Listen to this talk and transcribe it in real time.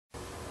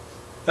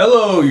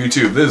Hello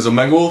YouTube, this is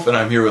Omega Wolf and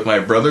I'm here with my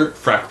brother,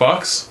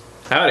 Frakbox.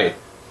 Howdy.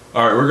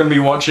 Alright, we're going to be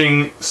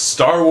watching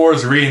Star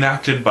Wars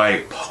Reenacted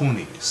by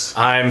Ponies.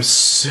 I'm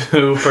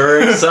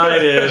super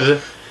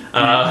excited.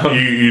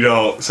 You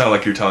don't sound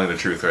like you're telling the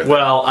truth right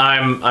Well,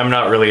 I'm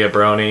not really a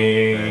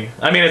brony.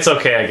 I mean, it's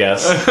okay, I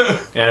guess.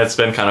 And it's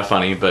been kind of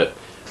funny, but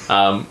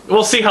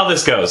we'll see how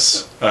this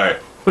goes. Alright.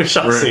 We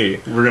shall see.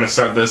 We're going to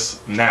start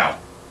this now.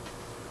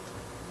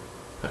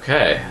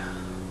 Okay.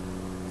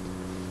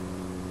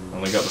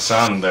 Only got the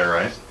sound there,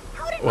 right?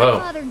 How did Whoa. my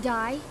father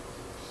die?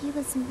 He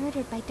was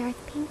murdered by Darth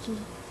Pinky.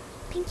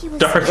 Pinky was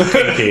Darth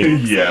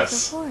Pinky.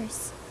 Yes. The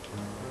horse.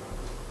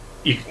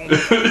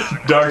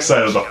 Dark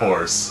side of the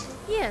horse.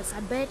 Yes, I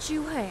bet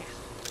you have.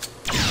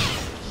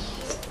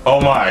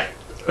 Oh my.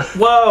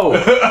 Whoa!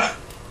 That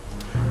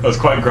was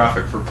quite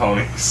graphic for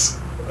Ponies.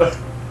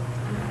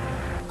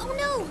 Oh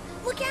no!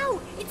 Look out!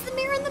 It's the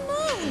mirror on the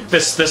moon!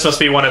 This must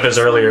be one of his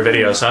earlier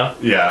videos, huh?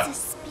 Yeah. It's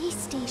a space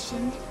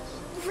station.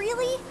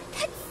 Really?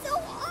 That's so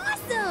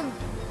awesome!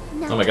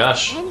 Not Oh my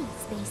gosh. any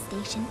space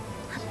station.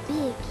 A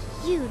big,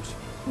 huge,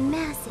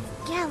 massive,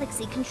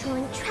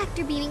 galaxy-controlling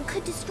tractor beaming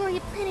could destroy a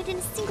planet in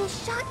a single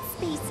shot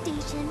space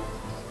station.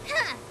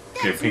 Ha!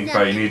 Okay, Pink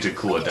Pie, you need to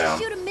cool it down.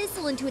 Shoot a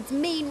missile into its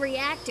main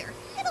reactor.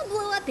 It'll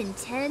blow up in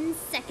 10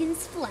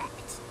 seconds flat.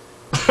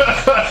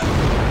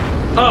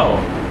 Oh.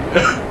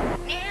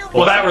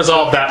 Well, that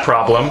resolved that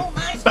problem.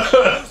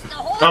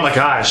 Oh my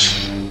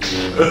gosh.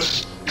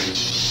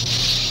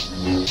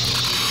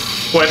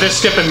 Boy, they're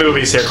skipping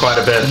movies here quite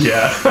a bit.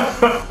 Yeah.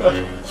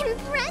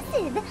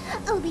 Impressive!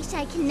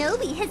 Obi-Shi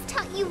Kenobi has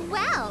taught you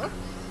well.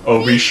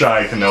 Obi-Shi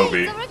Kenobi.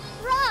 These are a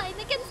crime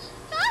against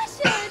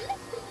fashion.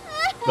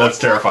 That's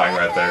terrifying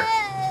right there.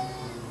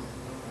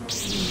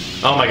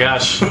 Oh my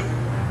gosh.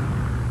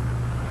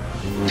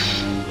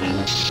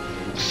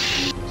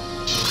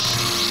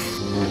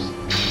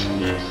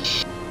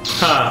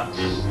 Huh.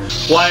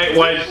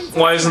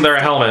 Why isn't there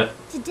a helmet?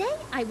 Today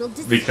I will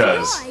destroy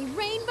Because.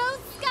 Rainbow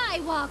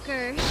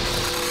Skywalker.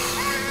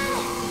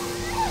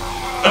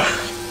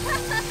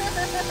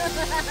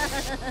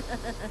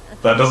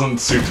 That doesn't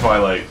suit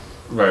Twilight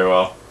very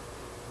well.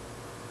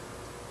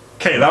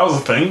 Okay, that was a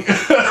thing.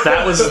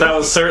 That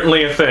was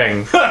certainly a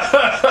thing.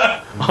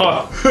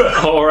 Oh,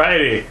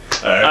 alrighty.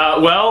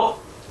 Alright. Well.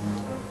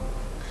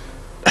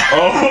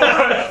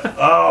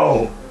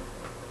 Oh,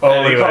 the Call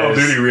of Anyways.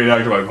 Duty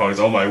reenacted by Ponies.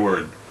 Oh my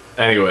word.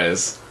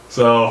 Anyways.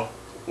 So,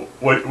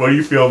 what do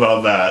you feel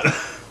about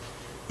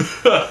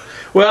that?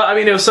 Well, I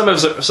mean, it was some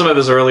of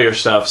his earlier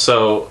stuff.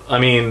 So, I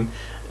mean,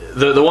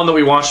 the one that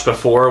we watched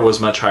before was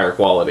much higher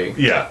quality.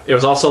 Yeah. It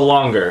was also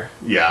longer.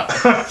 Yeah.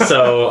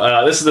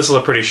 So this is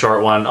a pretty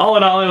short one. All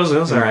in all, it was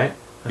all right.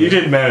 You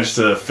did manage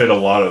to fit a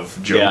lot of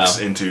jokes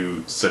Yeah.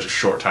 into such a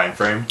short time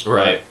frame.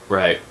 Right.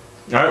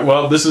 Alright,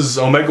 well, this is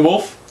Omega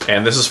Wolf.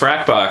 And this is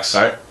Frakbox.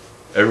 Alright,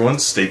 everyone,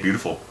 stay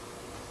beautiful.